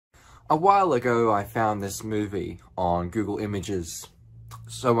A while ago, I found this movie on Google Images,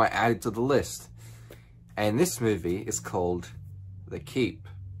 so I added it to the list. And this movie is called The Keep.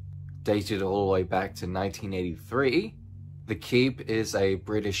 Dated all the way back to 1983. The Keep is a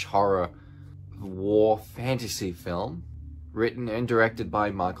British horror war fantasy film, written and directed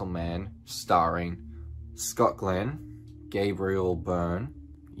by Michael Mann, starring Scott Glenn, Gabriel Byrne,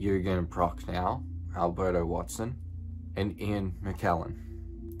 Jürgen Prochnow, Alberta Watson, and Ian McKellen.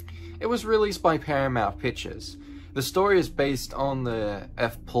 It was released by Paramount Pictures. The story is based on the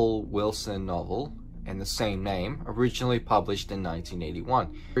F. Paul Wilson novel and the same name, originally published in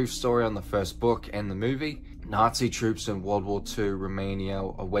 1981. Brief story on the first book and the movie. Nazi troops in World War II Romania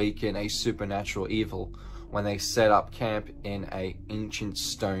awaken a supernatural evil when they set up camp in an ancient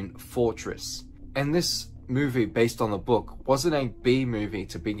stone fortress. And this movie, based on the book, wasn't a B movie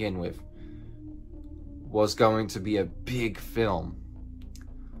to begin with. Was going to be a big film.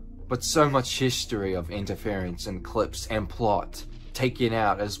 But so much history of interference and clips and plot taken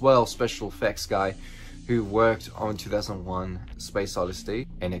out, as well special effects guy who worked on 2001 Space Odyssey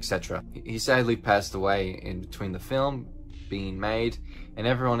and etc. He sadly passed away in between the film being made, and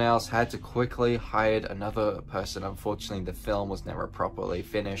everyone else had to quickly hire another person. Unfortunately, the film was never properly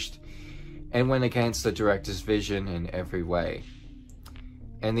finished and went against the director's vision in every way.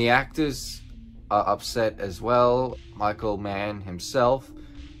 And the actors are upset as well. Michael Mann himself.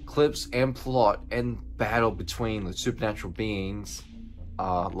 Clips and plot and battle between the supernatural beings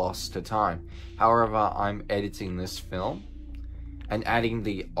are lost to time. However, I'm editing this film and adding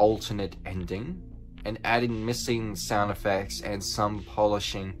the alternate ending and adding missing sound effects and some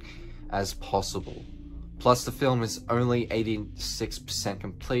polishing as possible. Plus, the film is only 86%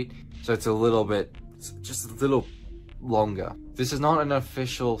 complete, so it's a little bit, just a little longer. This is not an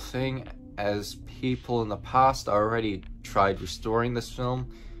official thing, as people in the past already tried restoring this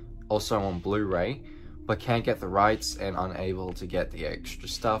film, also on Blu-ray, but can't get the rights and unable to get the extra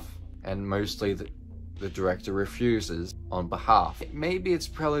stuff, and mostly the director refuses on behalf. Maybe it's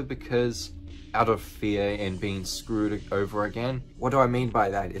probably because out of fear and being screwed over again. What do I mean by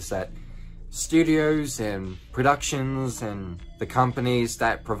that is that studios and productions and the companies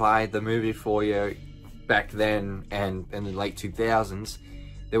that provide the movie for you back then and in the late 2000s,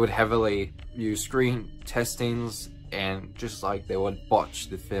 they would heavily use screen testings, and just like they would botch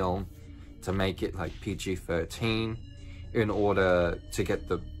the film to make it like PG-13 in order to get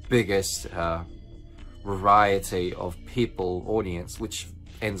the biggest variety of people audience, which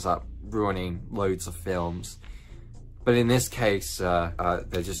ends up ruining loads of films. But in this case,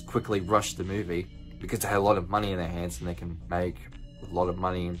 they just quickly rushed the movie because they had a lot of money in their hands and they can make a lot of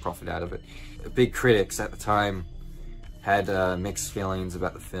money and profit out of it. Big critics at the time had mixed feelings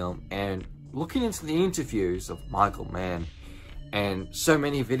about the film, and looking into the interviews of Michael Mann, and so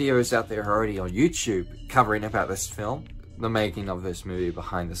many videos out there already on YouTube covering about this film, the making of this movie,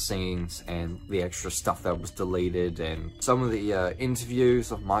 behind the scenes, and the extra stuff that was deleted, and some of the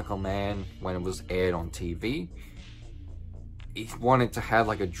interviews of Michael Mann when it was aired on TV. He wanted to have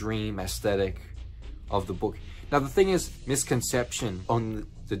like a dream aesthetic of the book. Now the thing is, misconception on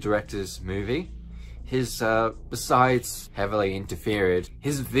the director's movie. His, besides heavily interfered,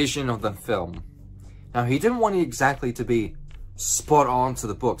 his vision of the film. Now, he didn't want it exactly to be spot on to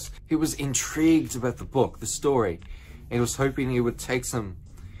the books. He was intrigued about the book, the story, and he was hoping he would take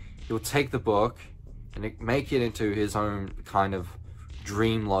the book and make it into his own kind of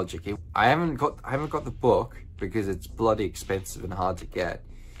dream logic. I haven't got the book because it's bloody expensive and hard to get.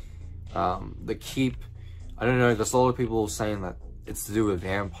 The Keep, I don't know, there's a lot of people saying that it's to do with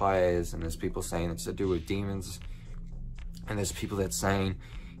vampires, and there's people saying it's to do with demons, and there's people that saying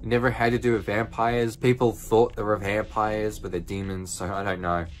it never had to do with vampires. People thought they were vampires, but they're demons, so I don't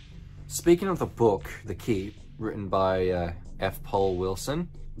know. Speaking of the book, The Keep, written by F. Paul Wilson,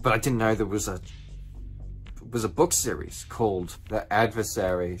 but I didn't know there was a book series called The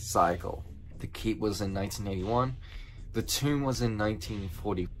Adversary Cycle. The Keep was in 1981. The Tomb was in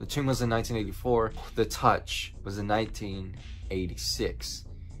 1940. The Tomb was in 1984. The Touch was in 1986.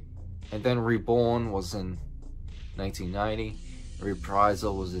 And then Reborn was in 1990.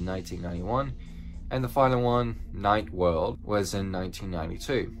 Reprisal was in 1991. And the final one, Night World, was in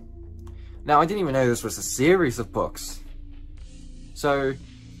 1992. Now, I didn't even know this was a series of books. So,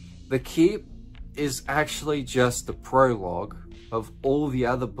 The Keep is actually just the prologue of all the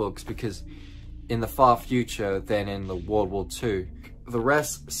other books, because in the far future than in the World War II. The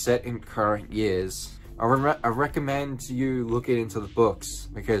rest set in current years. I recommend you looking into the books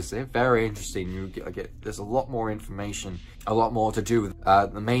because they're very interesting. There's a lot more information, a lot more to do with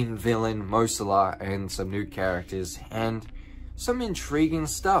the main villain, Mosala, and some new characters, and some intriguing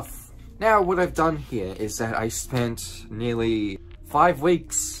stuff. Now, what I've done here is that I spent nearly 5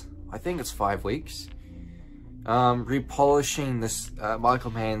 weeks, I think it's 5 weeks, repolishing this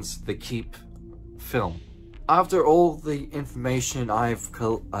Michael Mann's The Keep film. After all the information I've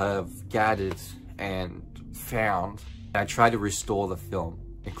gathered and found, I tried to restore the film,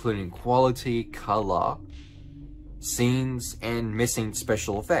 including quality, color, scenes, and missing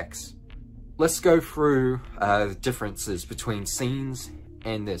special effects. Let's go through the differences between scenes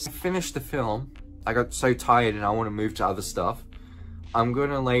and this. I finished the film. I got so tired and I want to move to other stuff. I'm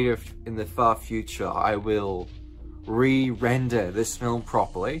gonna later, in the far future, I will re-render this film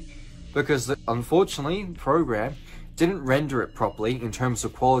properly, because unfortunately the program didn't render it properly in terms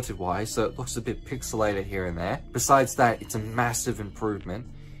of quality wise, so it looks a bit pixelated here and there. Besides that, it's a massive improvement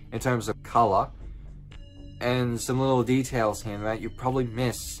in terms of color and some little details here that you probably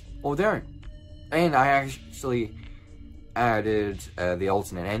miss or don't. And I actually added the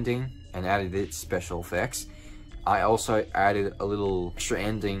alternate ending and added its special effects. I also added a little extra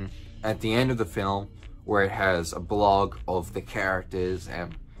ending at the end of the film where it has a blog of the characters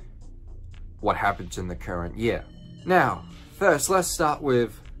and what happens in the current year. Now, first let's start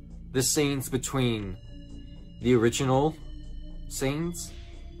with the scenes between the original scenes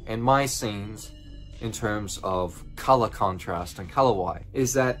and my scenes in terms of color contrast and color wise.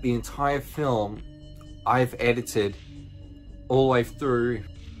 Is that the entire film I've edited all the way through,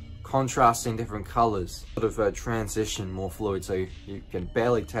 contrasting different colors, sort of a transition more fluid, so you can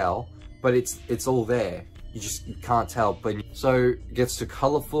barely tell, but it's all there. You can't tell. But so it gets to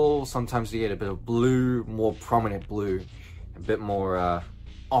colorful. Sometimes you get a bit of blue, more prominent blue, a bit more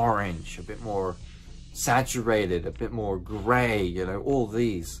orange, a bit more saturated, a bit more gray. You know, all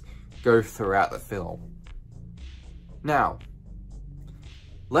these go throughout the film. Now,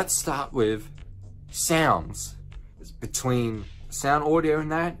 let's start with sounds. It's between sound audio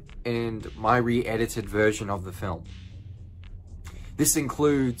and that, and my re-edited version of the film. This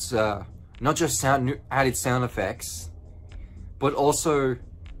includes not just added sound effects, but also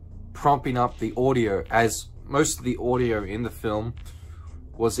prompting up the audio, as most of the audio in the film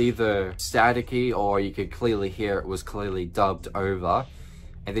was either staticky or you could clearly hear it was clearly dubbed over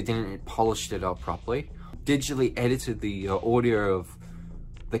and they didn't polish it up properly. Digitally edited the audio of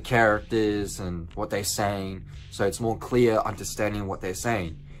the characters and what they're saying, so it's more clear understanding what they're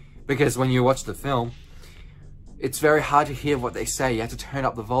saying. Because when you watch the film, it's very hard to hear what they say. You have to turn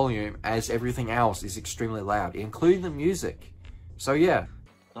up the volume as everything else is extremely loud, including the music. So yeah.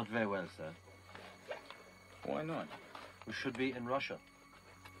 Not very well, sir. Why not? We should be in Russia.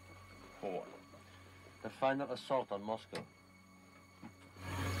 For what? The final assault on Moscow.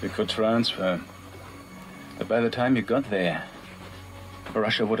 We could transfer. But by the time you got there,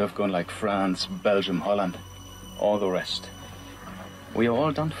 Russia would have gone like France, Belgium, Holland, all the rest. We are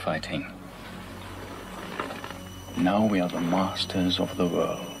all done fighting. Now we are the masters of the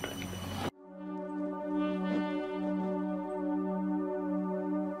world.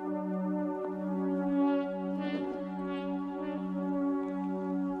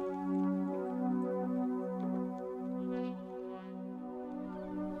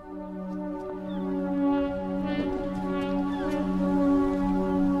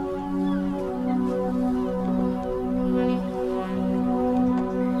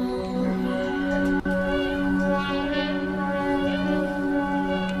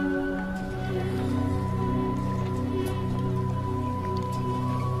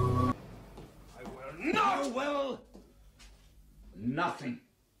 Nothing.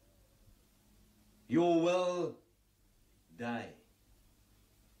 You will die.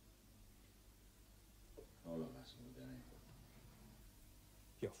 All of us will die.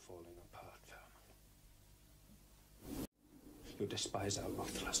 You're falling apart, Thurman. You despise our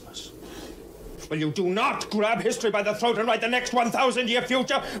ruthlessness. Well, you do not grab history by the throat and write the next 1,000-year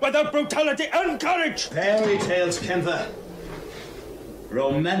future without brutality and courage! Fairy tales, Kentha.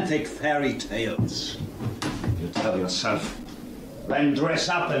 Romantic fairy tales. You tell yourself. Then dress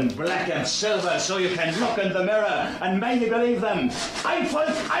up in black and silver so you can look in the mirror and maybe believe them. I'm Volk,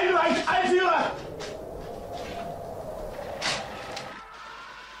 I'm Reich, I'm Führer!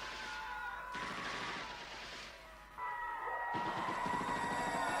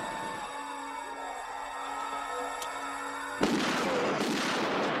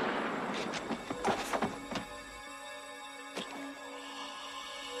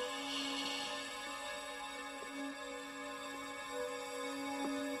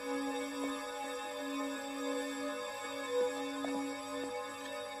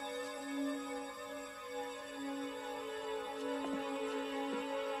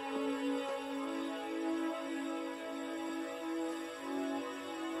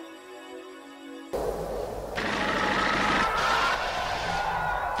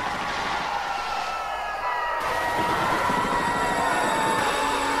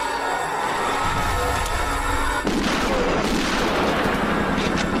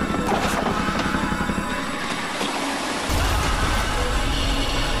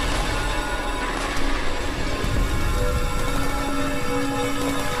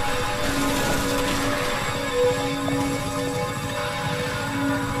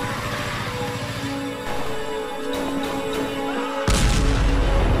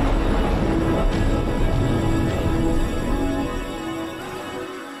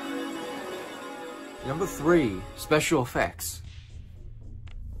 1983 special effects.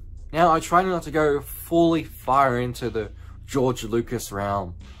 Now, I try not to go fully far into the George Lucas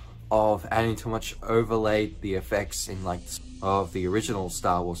realm of adding too much overlaid the effects in like of the original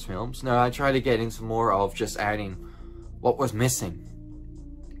Star Wars films. No, I try to get into more of just adding what was missing,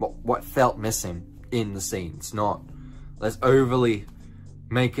 what felt missing in the scenes. Not let's overly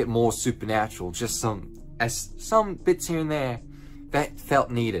make it more supernatural, just some bits here and there that felt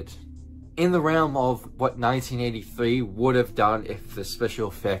needed. In the realm of what 1983 would have done if the special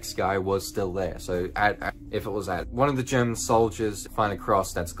effects guy was still there. So if it was at one of the German soldiers find a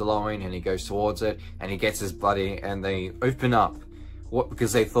cross that's glowing and he goes towards it and he gets his buddy and they open up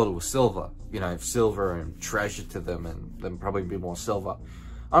because they thought it was silver, you know, silver and treasure to them, and then probably be more silver.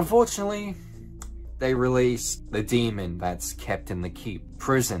 Unfortunately, they released the demon that's kept in the keep,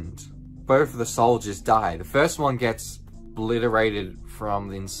 prisoned. Both of the soldiers die. The first one gets obliterated from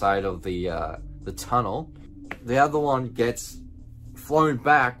the inside of the tunnel. The other one gets flown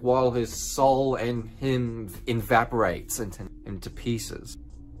back while his soul and him evaporates into pieces.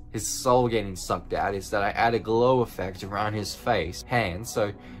 His soul getting sucked out is that I add a glow effect around his face, hands.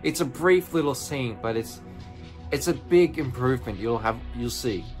 So it's a brief little scene, but it's a big improvement. You'll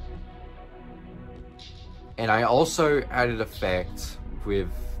see. And I also added effect with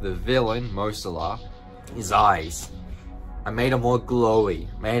the villain Mosala, his eyes. I made them more glowy,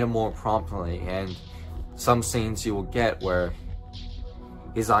 made them more promptly, and some scenes you will get where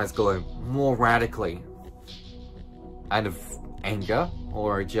his eyes glow more radically out of anger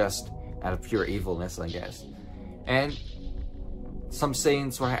or just out of pure evilness, I guess. And some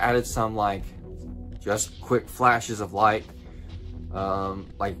scenes where I added some like just quick flashes of light,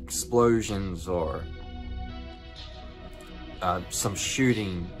 like explosions or some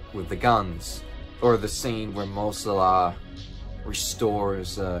shooting with the guns, or the scene where Mosala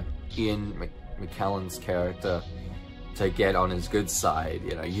restores Ian McKellen's character to get on his good side,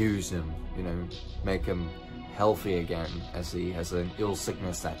 you know, use him, you know, make him healthy again as he has an ill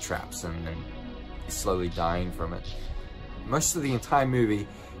sickness that traps him and he's slowly dying from it. Most of the entire movie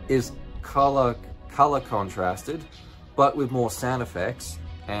is color contrasted, but with more sound effects,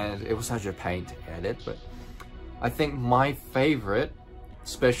 and it was such a pain to edit. But I think my favorite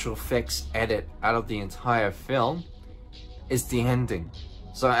special effects edit out of the entire film is the ending.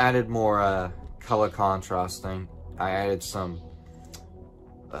 So I added more color contrasting. I added some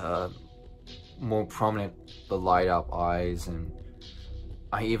more prominent the light up eyes, and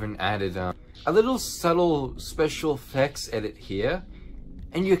I even added a little subtle special effects edit here,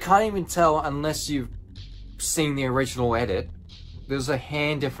 and you can't even tell unless you've seen the original edit. There's a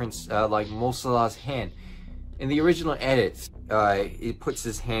hand difference, like Mosala's hand. In the original edit, it puts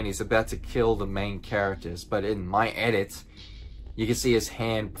his hand, he's about to kill the main characters, but in my edit, you can see his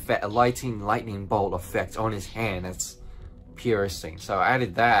hand, a lightning bolt effect on his hand. That's piercing. So I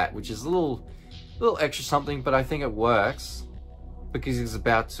added that, which is a little extra something, but I think it works because he's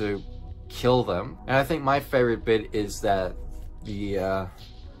about to kill them. And I think my favorite bit is that the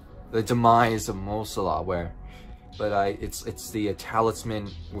demise of Mosala, it's the talisman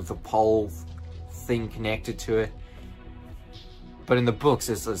with a pole thing connected to it, but in the books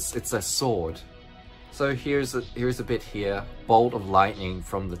it's a sword. So here's a bit here, bolt of lightning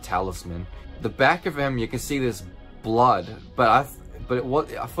from the talisman. The back of him, you can see there's blood, but I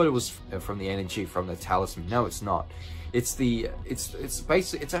thought it was from the energy from the talisman. No, it's not. It's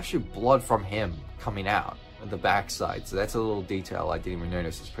actually blood from him coming out at the backside. So that's a little detail I didn't even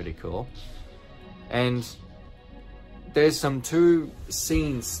notice. It's pretty cool. And there's some 2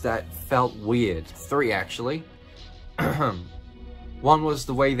 scenes that felt weird. 3 actually. One was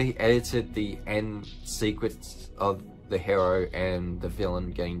the way they edited the end sequence of the hero and the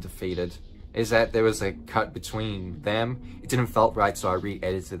villain getting defeated. Is that there was a cut between them. It didn't felt right, so I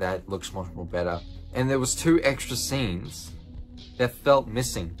re-edited that. It looks much more better. And there was 2 extra scenes that felt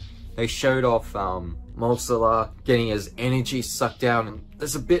missing. They showed off Mosala getting his energy sucked down, and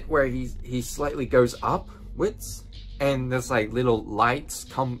there's a bit where he slightly goes upwards, and there's like little lights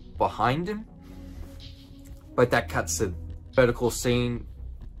come behind him, but that cuts the vertical scene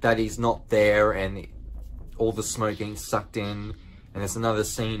that he's not there and all the smoke getting sucked in, and there's another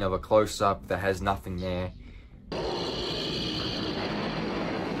scene of a close-up that has nothing there.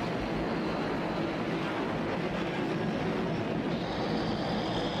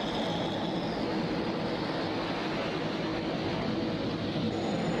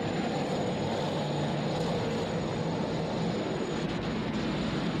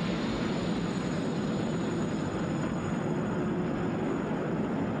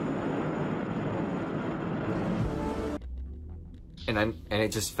 And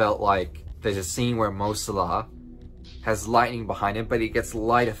it just felt like there's a scene where Mosala has lightning behind him, but he gets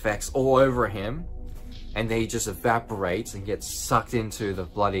light effects all over him, and then he just evaporates and gets sucked into the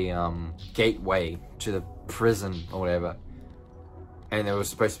bloody gateway to the prison or whatever. And there was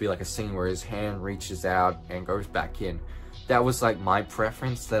supposed to be like a scene where his hand reaches out and goes back in. That was like my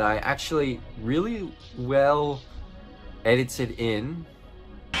preference, that I actually really well edited in.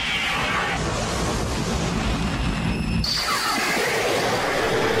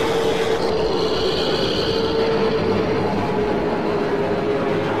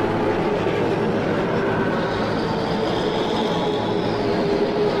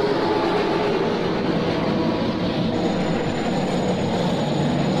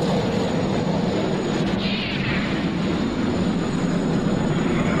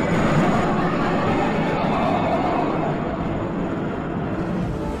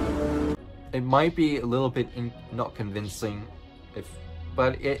 It might be a little bit not convincing,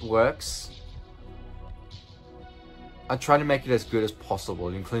 but it works. I try to make it as good as possible,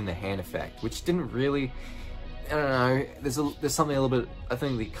 including the hand effect, which didn't really, I don't know, there's something a little bit, I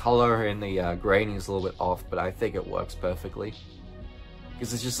think the color and the grading is a little bit off, but I think it works perfectly.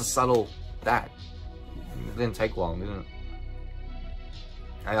 Because it's just a subtle that. It didn't take long, didn't it?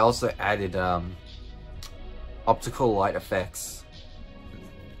 I also added optical light effects,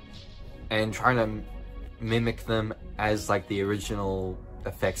 and trying to mimic them as like the original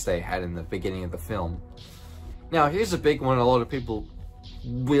effects they had in the beginning of the film. Now here's a big one a lot of people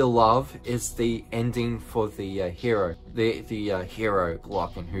will love, is the ending for the hero. The hero,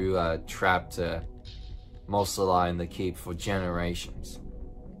 Glocken, who trapped Mosala in the keep for generations.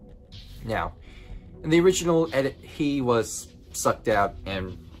 Now, in the original edit, he was sucked out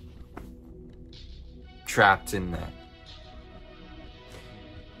and trapped in there.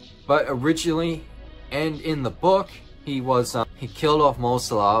 But originally, and in the book, he was he killed off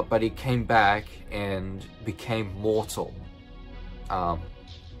Mosala, but he came back and became mortal.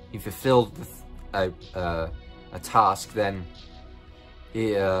 He fulfilled a task, then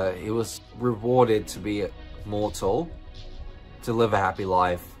he was rewarded to be mortal, to live a happy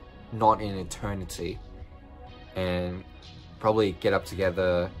life, not in eternity, and probably get up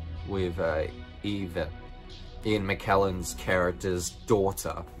together with Ian McKellen's character's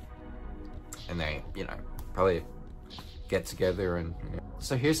daughter. And they, you know, probably get together and, you know.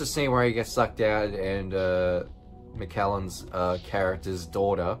 So here's the scene where he gets sucked out and McKellen's character's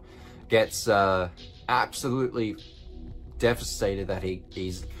daughter gets absolutely devastated that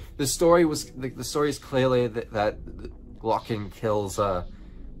he's... The story is clearly that Glocken kills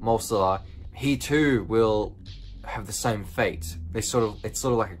Mosala. He too will have the same fate. It's sort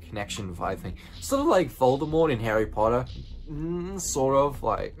of like a connection vibe thing. Sort of like Voldemort in Harry Potter. Sort of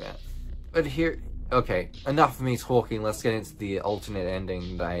like that. But here, okay, enough of me talking, let's get into the alternate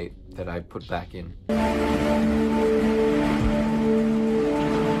ending that I put back in.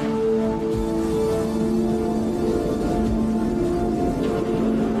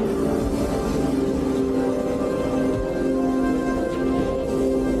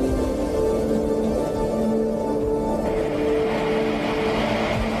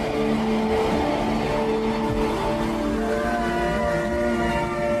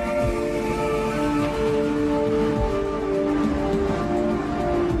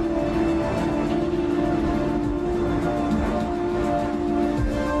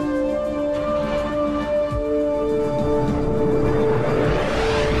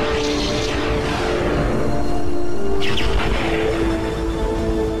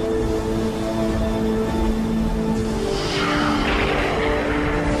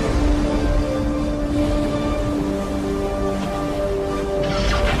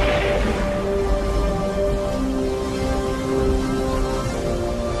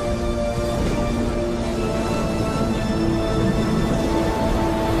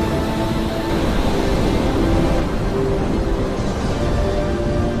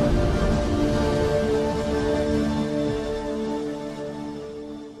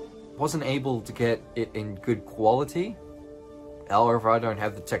 Wasn't able to get it in good quality. However, I don't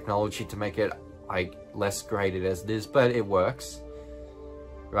have the technology to make it like less graded as it is, but it works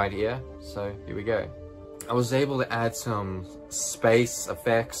right here. So here we go. I was able to add some space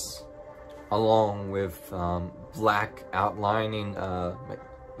effects along with black outlining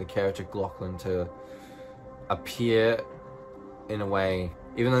the character Glocken to appear in a way,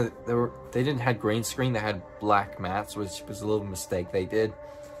 even though they didn't have green screen, they had black mats, which was a little mistake they did.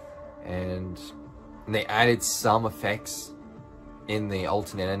 And they added some effects in the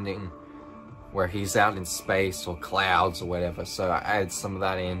alternate ending where he's out in space or clouds or whatever, so I added some of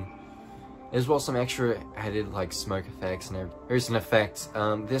that in. As well, some extra added like smoke effects and everything. Here's an effect.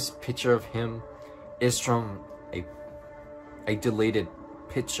 This picture of him is from a deleted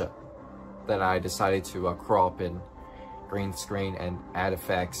picture that I decided to crop in green screen and add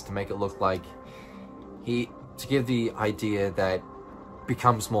effects to make it look like to give the idea that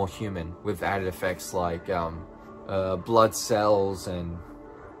becomes more human with added effects like blood cells and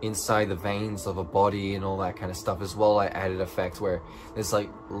inside the veins of a body and all that kind of stuff. As well, I added effects where there's like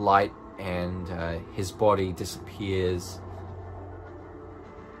light and his body disappears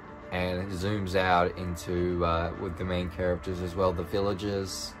and it zooms out into with the main characters as well, the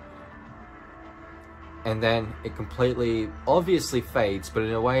villagers, and then it completely obviously fades, but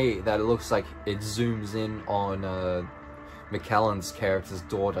in a way that it looks like it zooms in on McKellen's character's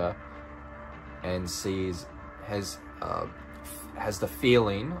daughter and has the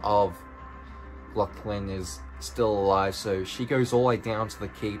feeling of Lachlan is still alive. So she goes all the way down to the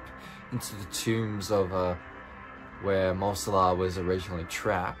keep, into the tombs of where Mosala was originally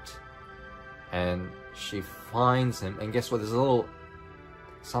trapped, and she finds him. And guess what? There's a little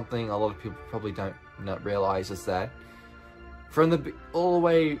something a lot of people probably don't not realize, is that all the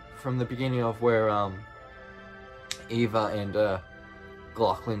way from the beginning of where Eva and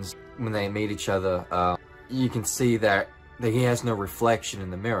Lachlan's, when they meet each other, you can see that he has no reflection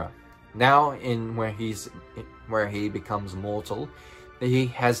in the mirror. Now, where he becomes mortal, he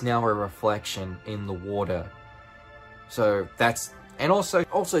has now a reflection in the water. So that's, and also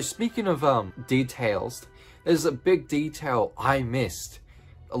speaking of details, there's a big detail I missed.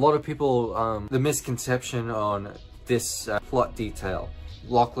 A lot of people, the misconception on this plot detail,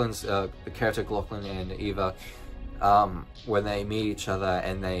 Lachlan's, the character Lachlan and Eva, when they meet each other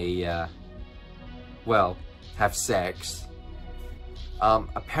and they, well, have sex.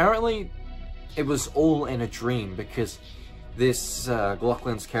 Apparently, it was all in a dream, because this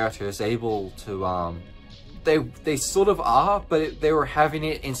Lachlan's character is able to, they sort of are, but they were having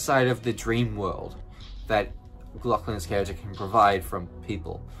it inside of the dream world that Lachlan's character can provide from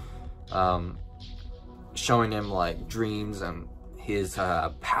people, showing him like dreams and his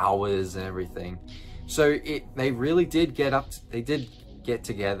powers and everything. So they really did they did get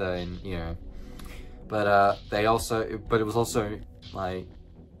together, and you know, but it was also like,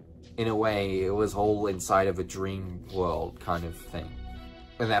 in a way, it was all inside of a dream world kind of thing.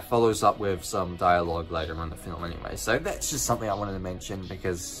 And that follows up with some dialogue later on in the film anyway. So that's just something I wanted to mention,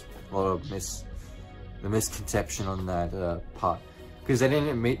 because a lot of the misconception on that part. Because they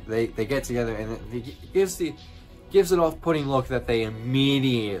didn't meet, they get together, and it gives an off-putting look that they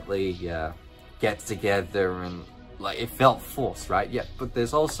immediately get together, and like it felt forced, right? Yeah, but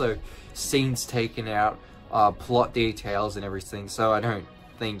there's also scenes taken out, plot details and everything, so I don't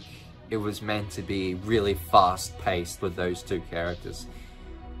think it was meant to be really fast-paced with those two characters.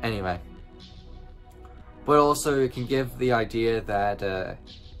 Anyway, but also it can give the idea that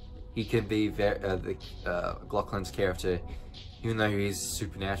he can be very, Lachlan's character, even though he's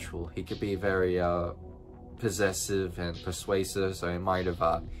supernatural, he could be very possessive and persuasive. So he might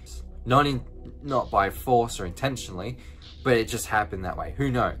have not by force or intentionally, but it just happened that way. Who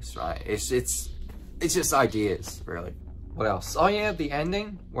knows, right? It's just ideas, really. What else? Oh yeah, the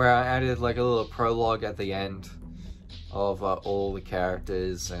ending, where I added like a little prologue at the end of all the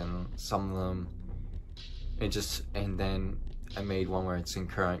characters, and some of them, and then I made one where it's in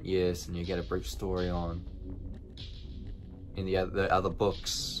current years, and you get a brief story on in the other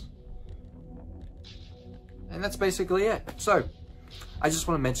books, and that's basically it. So I just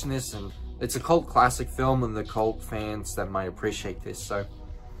want to mention this, and it's a cult classic film, and the cult fans that might appreciate this, so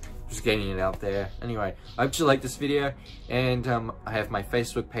just getting it out there. Anyway, I hope you like this video, and I have my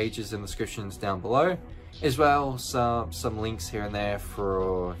Facebook pages in the descriptions down below, as well some links here and there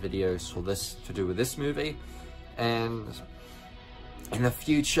for videos for this to do with this movie. And in the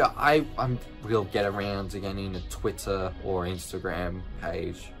future, I will get around to getting a Twitter or Instagram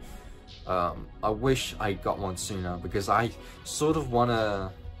page. I wish I got one sooner, because I sort of want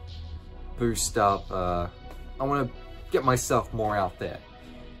to boost up, I want to get myself more out there.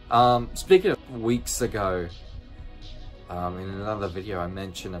 Speaking of weeks ago, in another video I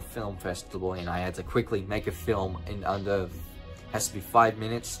mentioned a film festival, and I had to quickly make a film in has to be 5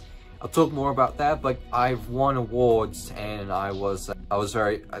 minutes. I'll talk more about that, but I've won awards, and I was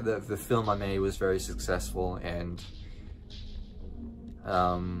very, the film I made was very successful, and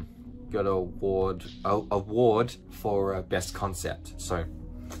got an award for best concept. So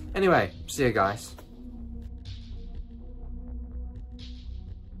anyway, see you guys.